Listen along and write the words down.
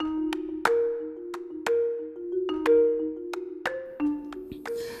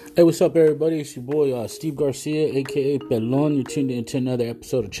Hey, what's up, everybody? It's your boy, Steve Garcia, a.k.a. Pelon. You're tuned into another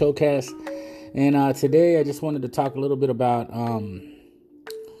episode of Chocast. And today I just wanted to talk a little bit about, the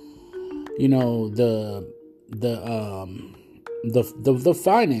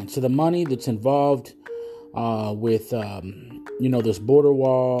finance, the money that's involved with, this border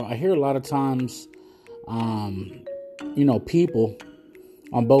wall. I hear a lot of times, people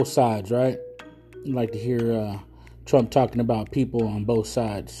on both sides, right? You like to hear Trump talking about people on both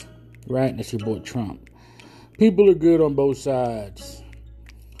sides, right? That's your boy Trump. People are good on both sides.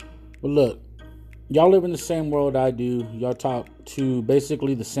 But look, y'all live in the same world I do. Y'all talk to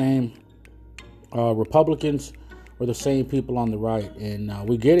basically the same Republicans or the same people on the right. And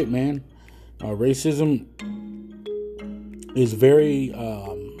we get it, man. Racism is very,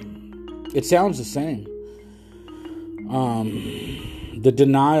 it sounds the same. The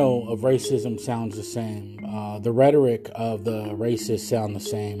denial of racism sounds the same. The rhetoric of the racists sound the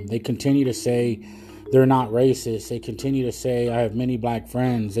same. They continue to say they're not racist. They continue to say, I have many black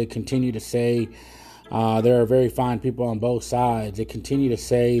friends. They continue to say there are very fine people on both sides. They continue to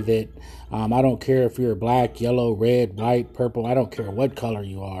say that I don't care if you're black, yellow, red, white, purple. I don't care what color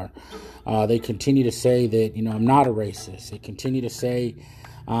you are. They continue to say that, I'm not a racist. They continue to say,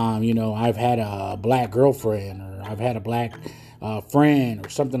 I've had a black girlfriend or I've had a black friend or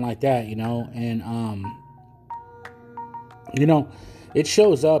something like that, and, it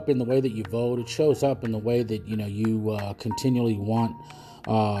shows up in the way that you vote. It shows up in the way that, you continually want,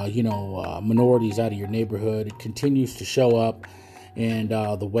 minorities out of your neighborhood. It continues to show up in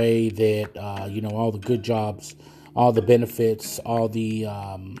the way that, all the good jobs, all the benefits, all the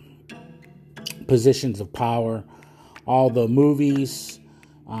positions of power, all the movies,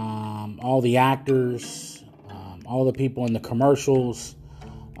 all the actors, all the people in the commercials,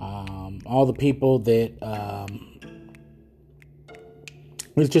 all the people that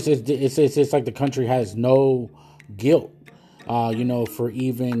it's like the country has no guilt, for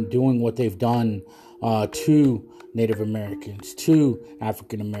even doing what they've done to Native Americans, to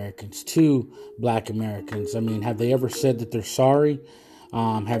African Americans, to Black Americans. I mean, have they ever said that they're sorry?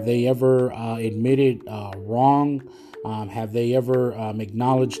 Have they ever admitted wrong? Have they ever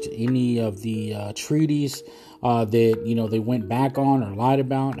acknowledged any of the treaties that, they went back on or lied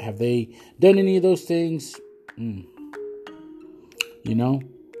about? Have they done any of those things?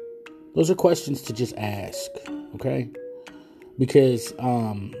 Those are questions to just ask, okay? Because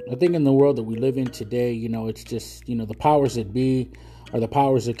I think in the world that we live in today, it's just, the powers that be or the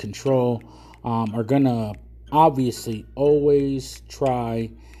powers that control are going to obviously always try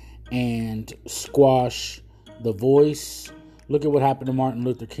and squash the voice. Look at what happened to Martin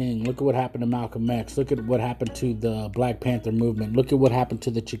Luther King. Look at what happened to Malcolm X. Look at what happened to the Black Panther movement. Look at what happened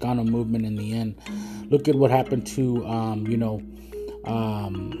to the Chicano movement in the end. Look at what happened to,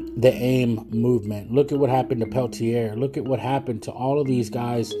 the AIM movement. Look at what happened to Peltier. Look at what happened to all of these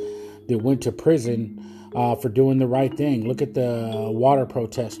guys that went to prison for doing the right thing. Look at the water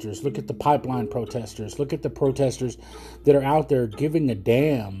protesters. Look at the pipeline protesters. Look at the protesters that are out there giving a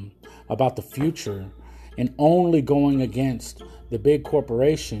damn about the future and only going against the big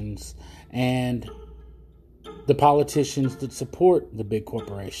corporations and the politicians that support the big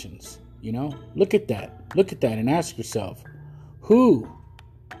corporations. Look at that. Look at that and ask yourself, who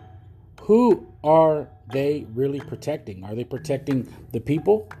are they really protecting? Are they protecting the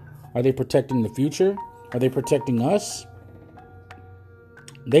people? Are they protecting the future? Are they protecting us?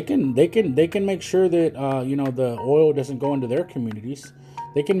 They can make sure that the oil doesn't go into their communities.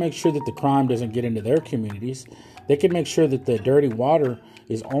 They can make sure that the crime doesn't get into their communities. They can make sure that the dirty water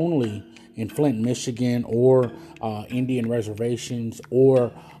is only in Flint, Michigan, or Indian reservations,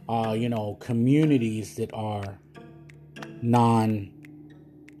 or communities that are non-white.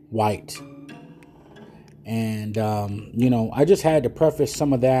 And, I just had to preface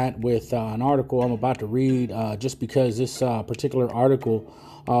some of that with an article I'm about to read, just because this particular article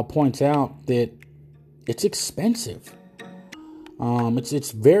points out that it's expensive.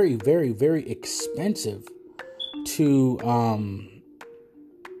 It's very, very, very expensive to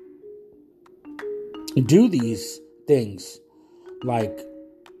do these things like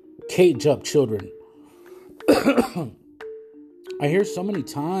cage up children. I hear so many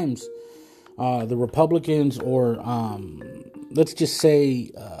times the Republicans, or let's just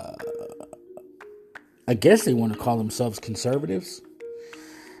say, I guess they want to call themselves conservatives.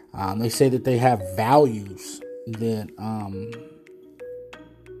 They say that they have values that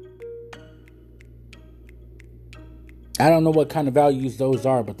I don't know what kind of values those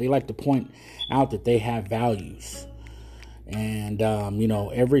are, but they like to point out that they have values. And,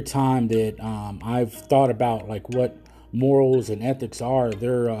 every time that I've thought about like what morals and ethics are.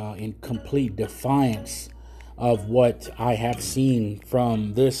 They're in complete defiance of what I have seen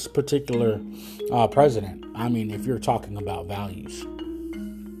from this particular president. I mean, if you're talking about values.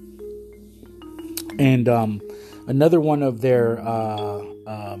 And another one of their,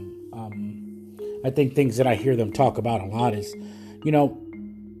 I think, things that I hear them talk about a lot is, I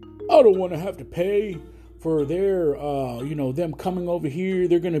don't want to have to pay for their, them coming over here.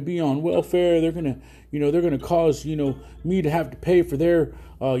 They're going to be on welfare. They're going to, they're going to cause, me to have to pay for their,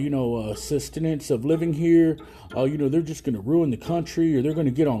 sustenance of living here. They're just going to ruin the country, or they're going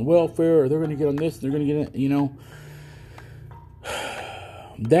to get on welfare, or they're going to get on this. They're going to get,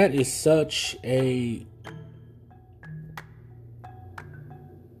 that is such a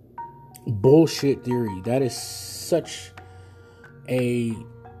bullshit theory. That is such a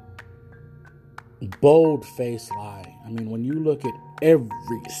bold-faced lie. I mean, when you look at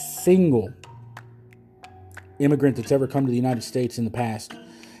every single immigrant that's ever come to the United States in the past,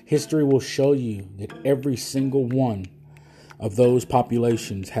 history will show you that every single one of those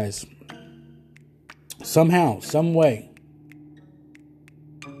populations has somehow, some way,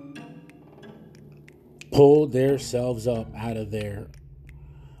 pulled themselves up out of their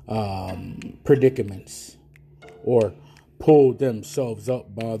predicaments, or pulled themselves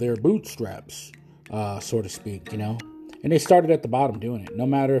up by their bootstraps, so to speak, And they started at the bottom doing it. No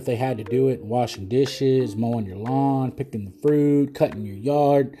matter if they had to do it washing dishes, mowing your lawn, picking the fruit, cutting your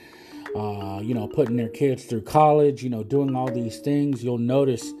yard, putting their kids through college, doing all these things, you'll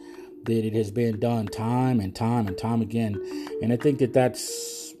notice that it has been done time and time and time again. And I think that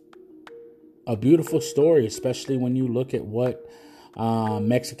that's a beautiful story, especially when you look at what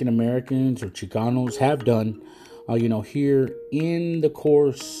Mexican Americans or Chicanos have done, here in the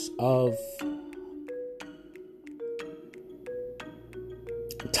course of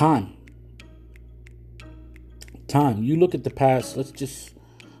time. You look at the past. Let's just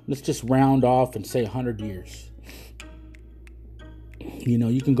round off and say 100 years.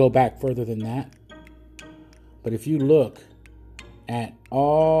 You can go back further than that. But if you look at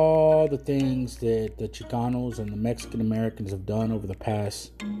all the things that the Chicanos and the Mexican Americans have done over the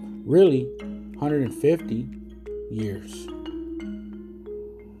past, really, 150 years.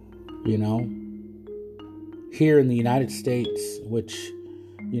 Here in the United States, which,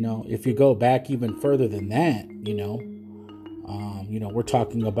 if you go back even further than that, we're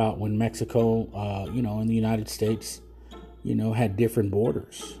talking about when Mexico, and the United States, had different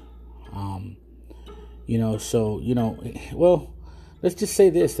borders. Well, let's just say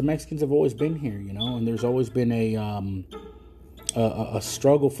this: the Mexicans have always been here, and there's always been a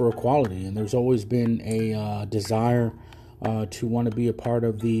struggle for equality, and there's always been a desire to want to be a part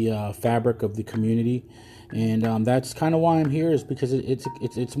of the fabric of the community, and that's kind of why I'm here, is because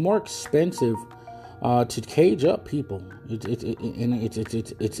it's more expensive to cage up people.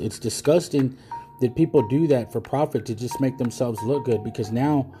 It's disgusting that people do that for profit, to just make themselves look good, because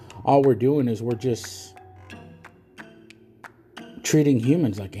now all we're doing is we're just treating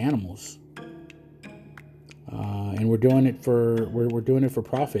humans like animals, and we're doing it for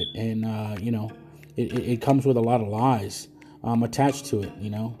profit, and it comes with a lot of lies attached to it,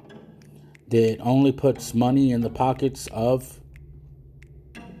 that only puts money in the pockets of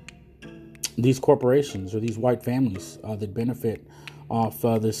these corporations or these white families that benefit off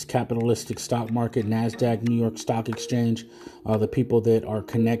this capitalistic stock market, NASDAQ, New York Stock Exchange, the people that are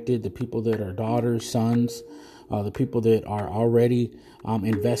connected, the people that are daughters, sons, the people that are already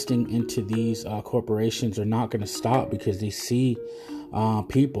investing into these corporations are not going to stop, because they see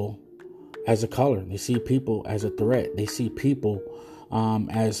people as a color. They see people as a threat. They see people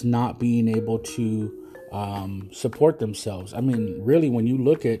as not being able to support themselves. I mean, really, when you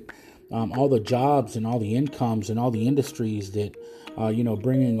look at all the jobs and all the incomes and all the industries that,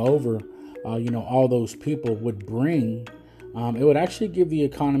 bringing over, all those people would bring, it would actually give the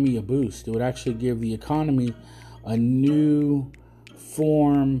economy a boost. It would actually give the economy a new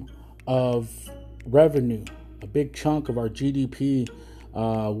form of revenue. A big chunk of our GDP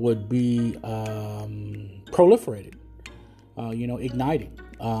would be proliferated, igniting.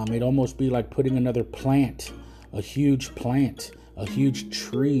 It'd almost be like putting another plant, a huge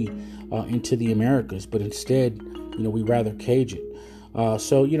tree into the Americas, but instead, we rather cage it.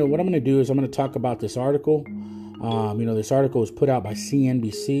 So, what I'm going to do is I'm going to talk about this article. This article was put out by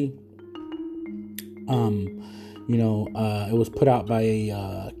CNBC. It was put out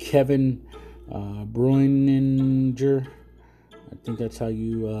by Kevin Breuninger. I think that's how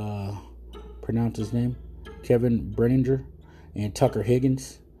you pronounce his name. Kevin Breuninger and Tucker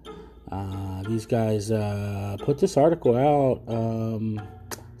Higgins. These guys put this article out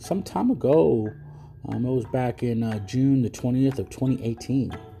some time ago. It was back in June the 20th of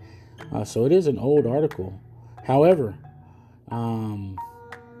 2018. So it is an old article. However,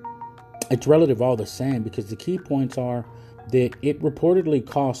 it's relative all the same, because the key points are that it reportedly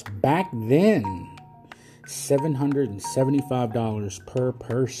cost back then $775 per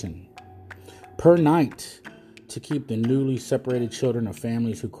person per night to keep the newly separated children of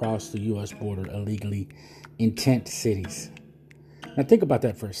families who cross the U.S. border illegally in tent cities. Now think about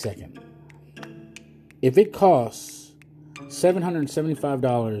that for a second. If it costs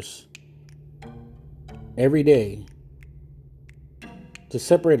 $775 every day to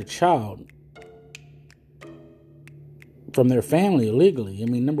separate a child from their family illegally, I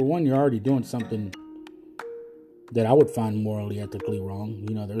mean, number one, you're already doing something that I would find morally, ethically wrong.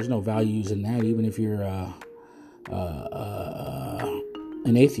 You know, there's no values in that, even if you're an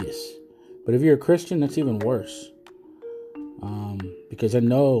atheist. But if you're a Christian, that's even worse. Because I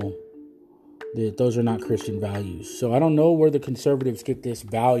know that those are not Christian values. So I don't know where the conservatives get this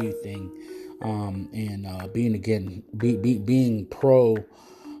value thing, and being pro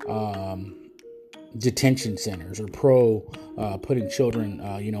detention centers, or pro putting children,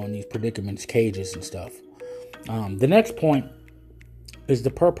 in these predicaments, cages and stuff. The next point is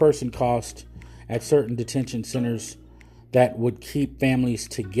the per person cost at certain detention centers that would keep families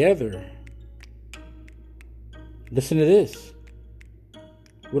together. Listen to this.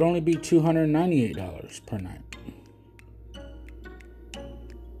 Would only be $298 per night,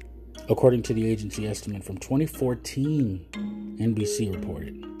 according to the agency estimate from 2014, NBC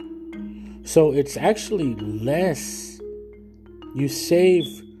reported. So it's actually less. You save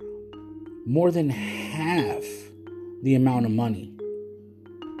more than half the amount of money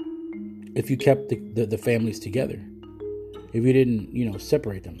if you kept the families together. If you didn't,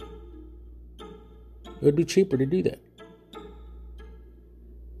 separate them. It would be cheaper to do that.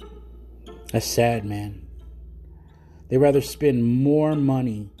 That's sad, man. They'd rather spend more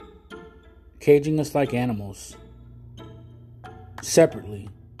money caging us like animals separately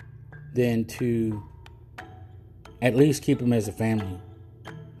than to at least keep them as a family.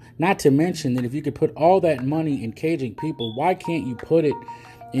 Not to mention that if you could put all that money in caging people, why can't you put it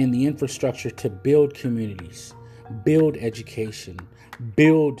in the infrastructure to build communities, build education,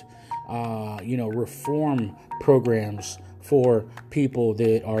 build, reform programs for people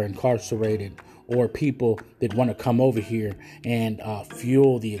that are incarcerated, or people that want to come over here and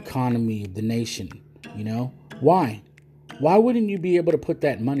fuel the economy of the nation? Why? Why wouldn't you be able to put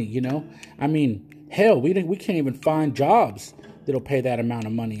that money? I mean, hell, we can't even find jobs that'll pay that amount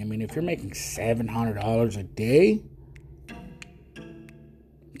of money. I mean, if you're making $700 a day,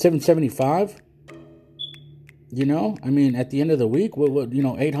 $775, I mean, at the end of the week, what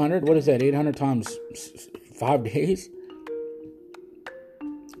 800? What is that? 800 times 5 days?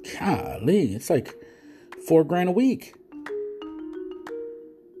 Golly, it's like $4,000 a week.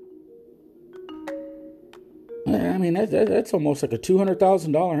 I mean, that's almost like a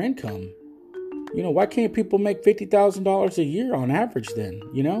 $200,000 income. Why can't people make $50,000 a year on average then?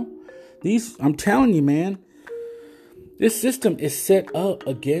 I'm telling you, man, this system is set up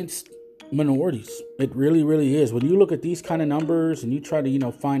against minorities. It really, really is. When you look at these kind of numbers and you try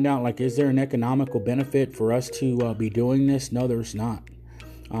to, find out, like, is there an economical benefit for us to be doing this? No, there's not.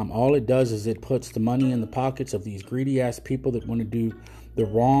 All it does is it puts the money in the pockets of these greedy ass people that want to do the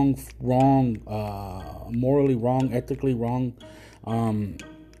wrong, morally wrong, ethically wrong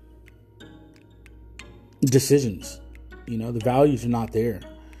decisions. The values are not there.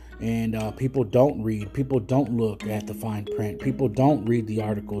 And people don't read. People don't look at the fine print. People don't read the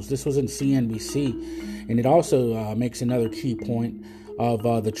articles. This was in CNBC. And it also makes another key point of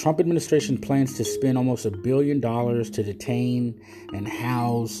the Trump administration plans to spend almost $1 billion to detain and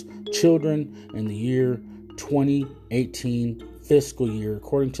house children in the year 2018 fiscal year,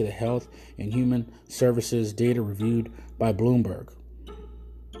 according to the Health and Human Services data reviewed by Bloomberg.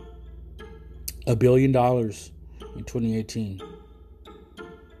 $1 billion in 2018.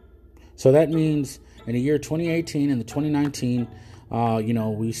 So that means in the year 2018 and the 2019,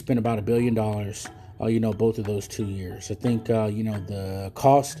 we spent about $1 billion, both of those 2 years. I think, the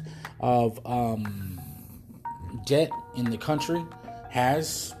cost of debt in the country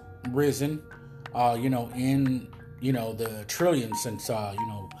has risen, in, the trillions since,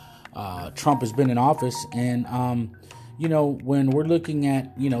 Trump has been in office. And, when we're looking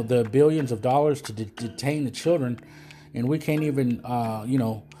at, the billions of dollars to detain the children, and we can't even,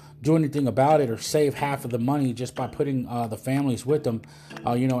 do anything about it or save half of the money just by putting the families with them,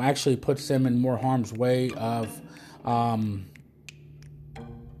 actually puts them in more harm's way of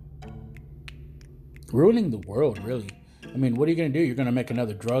ruining the world, really. I mean, what are you going to do? You're going to make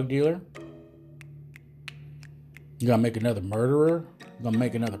another drug dealer? You're going to make another murderer. You're going to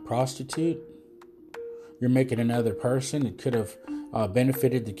make another prostitute. You're making another person that could have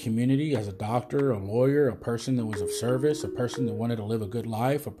benefited the community as a doctor, a lawyer, a person that was of service, a person that wanted to live a good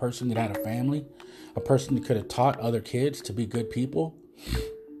life, a person that had a family, a person that could have taught other kids to be good people.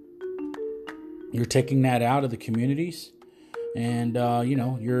 You're taking that out of the communities, and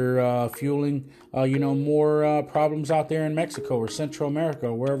you're fueling more problems out there in Mexico or Central America,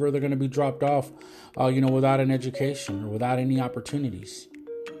 or wherever they're going to be dropped off, without an education or without any opportunities.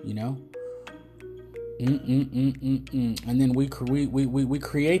 And then we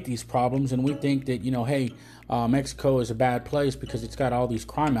create these problems, and we think that Mexico is a bad place because it's got all these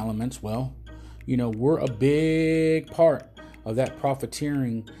crime elements. Well, we're a big part of that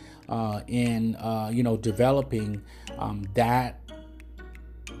profiteering in developing that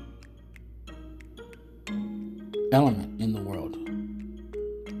element in the world.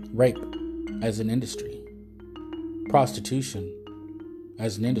 Rape as an industry, prostitution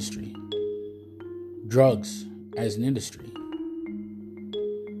as an industry, drugs as an industry.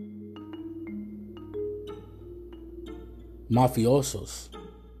 Mafiosos,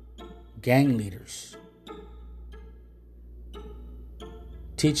 gang leaders,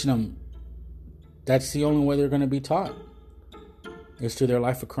 teaching them that's the only way they're going to be taught is through their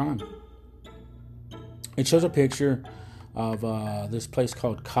life of crime. It shows a picture of this place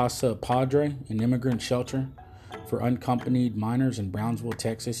called Casa Padre, an immigrant shelter for unaccompanied minors in Brownsville,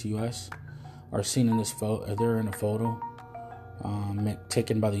 Texas, U.S. Are seen in this photo. They're in a photo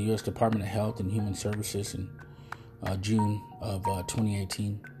taken by the U.S. Department of Health and Human Services in June of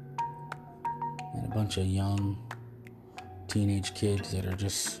 2018. And a bunch of young teenage kids that are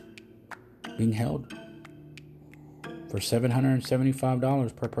just being held for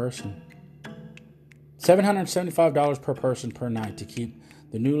 $775 per person. $775 per person per night to keep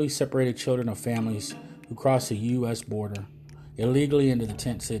the newly separated children of families who cross the U.S. border illegally into the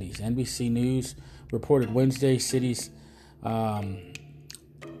tent cities. NBC News reported Wednesday cities.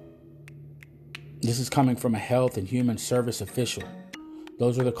 This is coming from a health and human service official.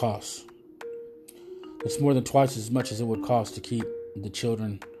 Those are the costs. It's more than twice as much as it would cost to keep the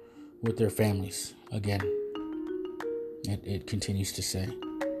children with their families. Again, it continues to say.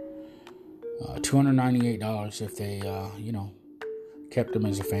 $298 if they, kept them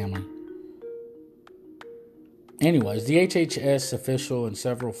as a family. Anyways, the HHS official and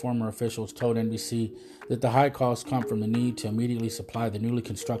several former officials told NBC that the high costs come from the need to immediately supply the newly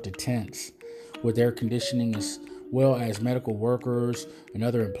constructed tents with air conditioning as well as medical workers and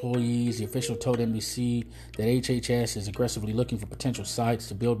other employees. The official told NBC that HHS is aggressively looking for potential sites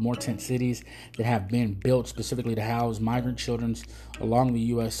to build more tent cities that have been built specifically to house migrant children along the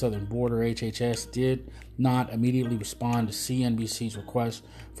U.S. southern border. HHS did not immediately respond to CNBC's request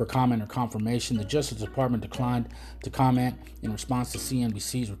for comment or confirmation. The Justice Department declined to comment in response to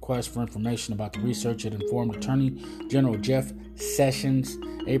CNBC's request for information about the research. It informed Attorney General Jeff Sessions'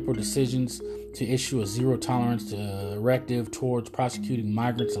 April decisions to issue a zero-tolerance directive towards prosecuting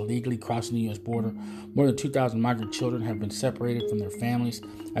migrants illegally crossing the U.S. border. More than 2,000 migrant children have been separated from their families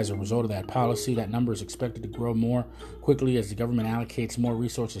as a result of that policy. That number is expected to grow more quickly as the government allocates more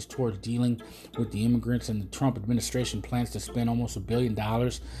resources towards dealing with the immigrants, and the Trump administration plans to spend almost $1 billion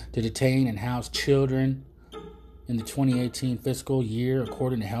to detain and house children in the 2018 fiscal year,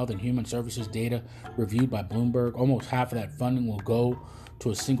 according to Health and Human Services data reviewed by Bloomberg. Almost half of that funding will go to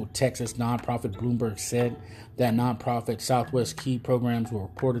a single Texas nonprofit. Bloomberg said that nonprofit Southwest Key Programs will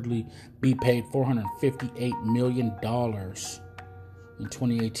reportedly be paid $458 million in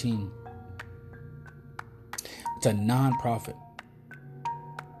 2018. It's a nonprofit,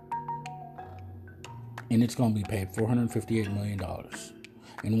 and it's going to be paid $458 million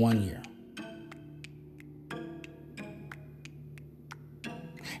in 1 year.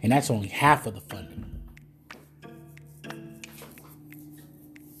 And that's only half of the funding.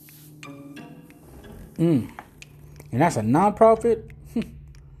 And that's a nonprofit?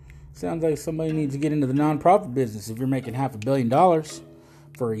 Sounds like somebody needs to get into the nonprofit business if you're making $500 million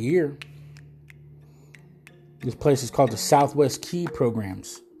for a year. This place is called the Southwest Key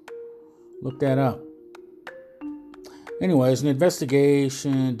Programs. Look that up. Anyways, an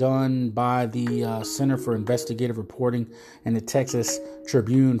investigation done by the Center for Investigative Reporting and the Texas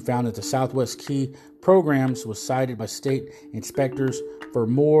Tribune found that the Southwest Key Programs was cited by state inspectors for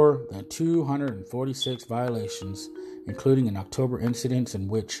more than 246 violations, including an October incident in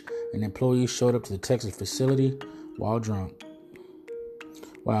which an employee showed up to the Texas facility while drunk.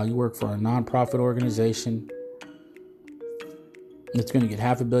 Wow, you work for a nonprofit organization that's going to get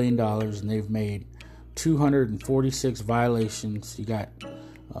 $500 million, and they've made 246 violations. You got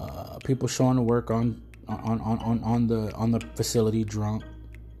people showing to work on on the facility drunk.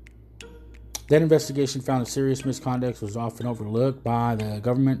 That investigation found that serious misconduct was often overlooked by the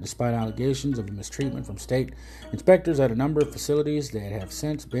government despite allegations of mistreatment from state inspectors at a number of facilities that have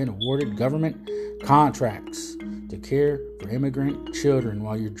since been awarded government contracts to care for immigrant children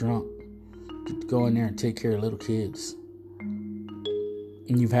while you're drunk. Get to go in there and take care of little kids. And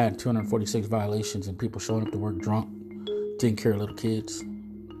you've had 246 violations and people showing up to work drunk, taking care of little kids.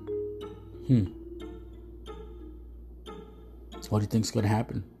 What do you think's going to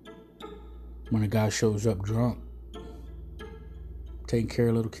happen when a guy shows up drunk, taking care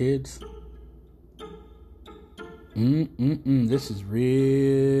of little kids? This is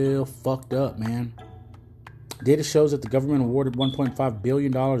real fucked up, man. Data shows that the government awarded $1.5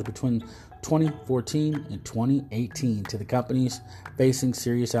 billion between 2014 and 2018 to the companies facing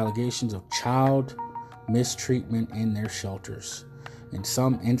serious allegations of child mistreatment in their shelters. In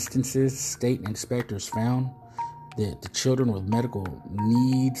some instances, state inspectors found that the children with medical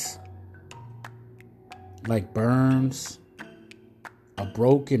needs like burns, a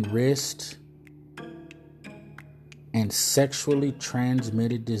broken wrist, and sexually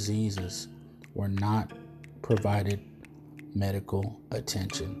transmitted diseases were not provided medical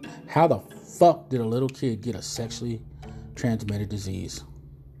attention. How the fuck did a little kid get a sexually transmitted disease?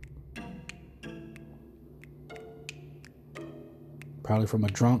 Probably from a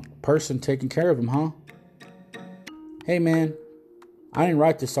drunk person taking care of him, huh? Hey man, I didn't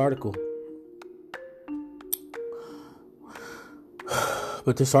write this article.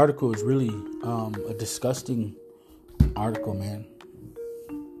 But this article is really a disgusting article, man.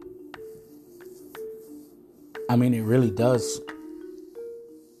 I mean, it really does.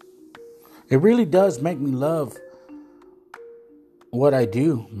 It really does make me love what I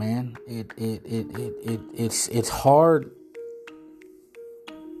do, man. It's hard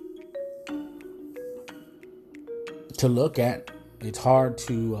to look at. It's hard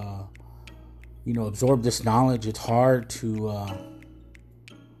to absorb this knowledge. It's hard to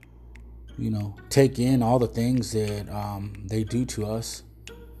take in all the things that they do to us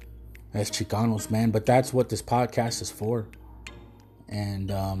as Chicanos, man. But that's what this podcast is for. And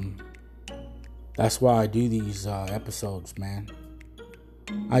that's why I do these episodes, man.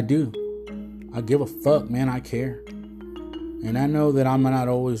 I do. I give a fuck, man. I care. And I know that I'm not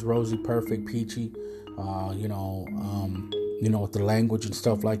always rosy, perfect, peachy, with the language and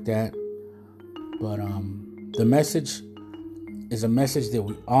stuff like that. But the message is a message that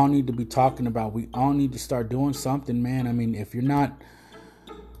we all need to be talking about. We all need to start doing something, man. I mean, if you're not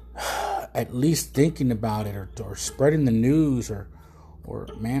at least thinking about it or spreading the news or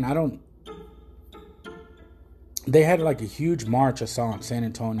man, I don't. They had like a huge march I saw in San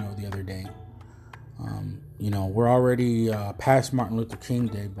Antonio the other day. We're already past Martin Luther King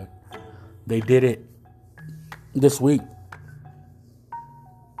Day, but they did it this week.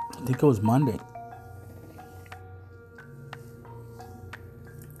 I think it was Monday.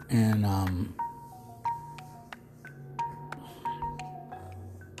 And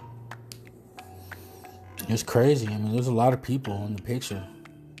it's crazy. I mean, there's a lot of people in the picture.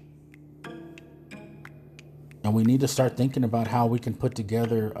 And we need to start thinking about how we can put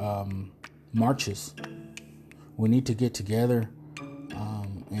together marches. We need to get together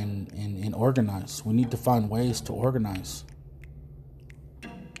and organize. We need to find ways to organize.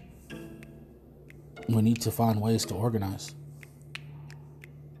 We need to find ways to organize.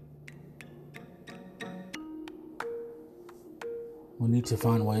 We need to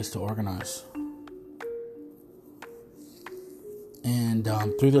find ways to organize. And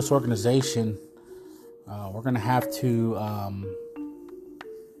through this organization, we're going to have to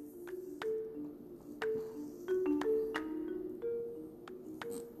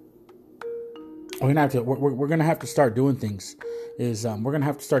we're going to have to start doing things. We're going to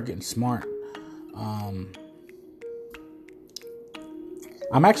have to start getting smart.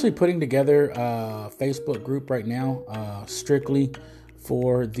 I'm actually putting together a Facebook group right now, strictly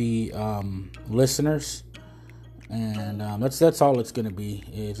for the listeners, and that's all it's going to be.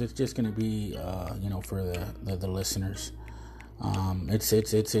 It's just going to be for the listeners.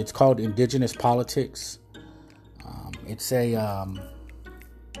 It's called Indigenous Politics.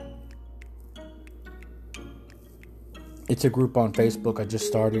 It's a group on Facebook I just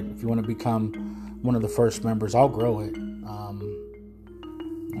started. If you want to become one of the first members, I'll grow it.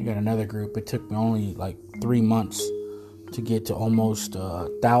 I got another group. It took me only like 3 months to get to almost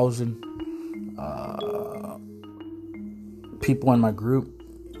 1,000 people in my group.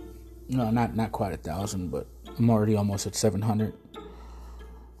 No, not quite 1,000, but I'm already almost at 700.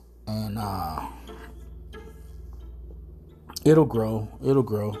 And It'll grow. It'll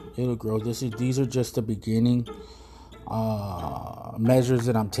grow. It'll grow. These are just the beginning measures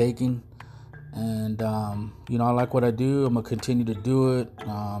that I'm taking. And, I like what I do. I'm going to continue to do it.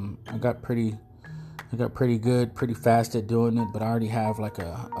 I got pretty good, pretty fast at doing it, but I already have like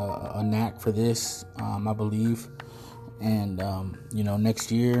a knack for this, I believe. And,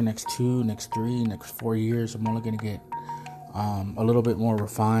 next year, next 2, next 3, next 4 years, I'm only going to get a little bit more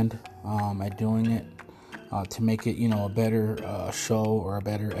refined at doing it to make it, a better show or a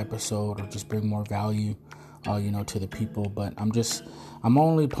better episode, or just bring more value, to the people. But I'm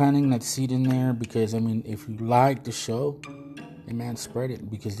only planting that seed in there because, if you like the show, man, spread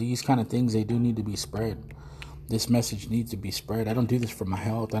it, because these kind of things, they do need to be spread. This message needs to be spread. I don't do this for my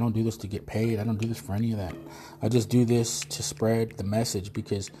health. I don't do this to get paid. I don't do this for any of that. I just do this to spread the message,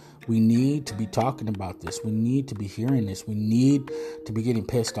 because we need to be talking about this. We need to be hearing this. We need to be getting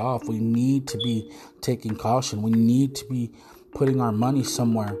pissed off. We need to be taking caution. We need to be putting our money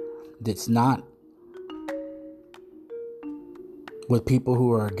somewhere that's not with people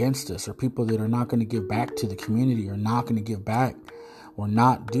who are against us, or people that are not going to give back to the community, or not going to give back, or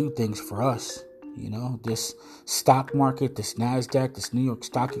not do things for us. This stock market, this NASDAQ, this New York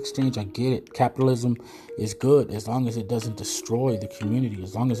Stock Exchange, I get it. Capitalism is good as long as it doesn't destroy the community,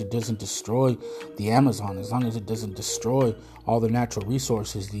 as long as it doesn't destroy the Amazon, as long as it doesn't destroy all the natural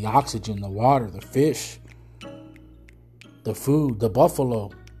resources, the oxygen, the water, the fish, the food, the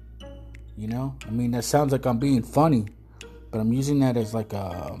buffalo. That sounds like I'm being funny, but I'm using that as like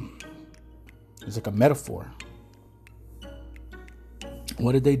a metaphor.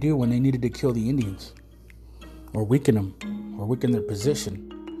 What did they do when they needed to kill the Indians or weaken them or weaken their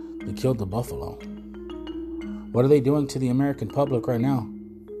position? They killed the buffalo. What are they doing to the American public right now?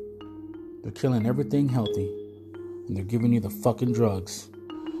 They're killing everything healthy, and they're giving you the fucking drugs.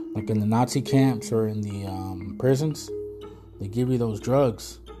 Like in the Nazi camps or in the prisons, they give you those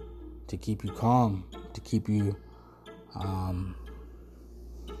drugs to keep you calm, to keep you...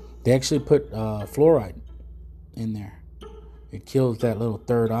 They actually put fluoride in there. It kills that little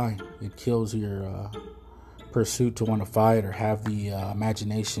third eye. It kills your pursuit to want to fight or have the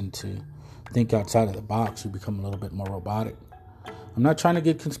imagination to think outside of the box. You become a little bit more robotic. I'm not trying to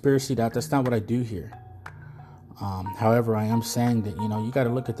get conspiracy out. That's not what I do here. However, I am saying that, you got to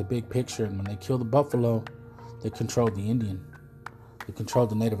look at the big picture. And when they kill the buffalo, they controlled the Indian. They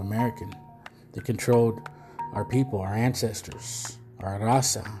controlled the Native American. They controlled our people, our ancestors, our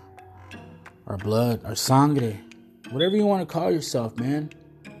raza, our blood, our sangre. Whatever you want to call yourself, man.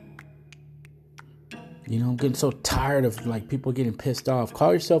 I'm getting so tired of people getting pissed off.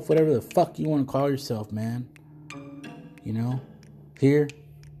 Call yourself whatever the fuck you want to call yourself, man. Here,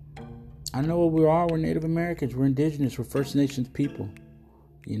 I know what we are. We're Native Americans. We're indigenous. We're First Nations people.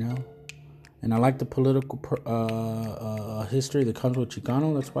 And I like the political history that comes with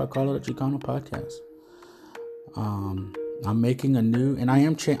Chicano. That's why I call it a Chicano podcast. I'm making a new, and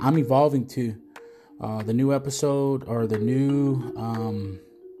I'm evolving too. The new episode, or the new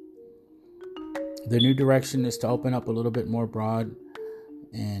direction, is to open up a little bit more broad,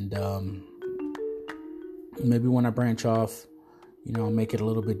 and maybe when I branch off, I'll make it a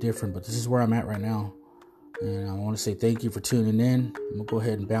little bit different. But this is where I'm at right now, and I want to say thank you for tuning in. I'm gonna go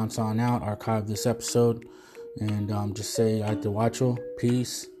ahead and bounce on out, archive this episode, and just say Aitawacho,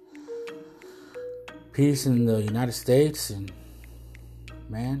 peace in the United States, and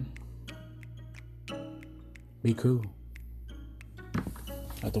man, be cool.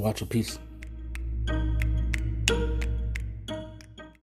 Aitawacho, peace.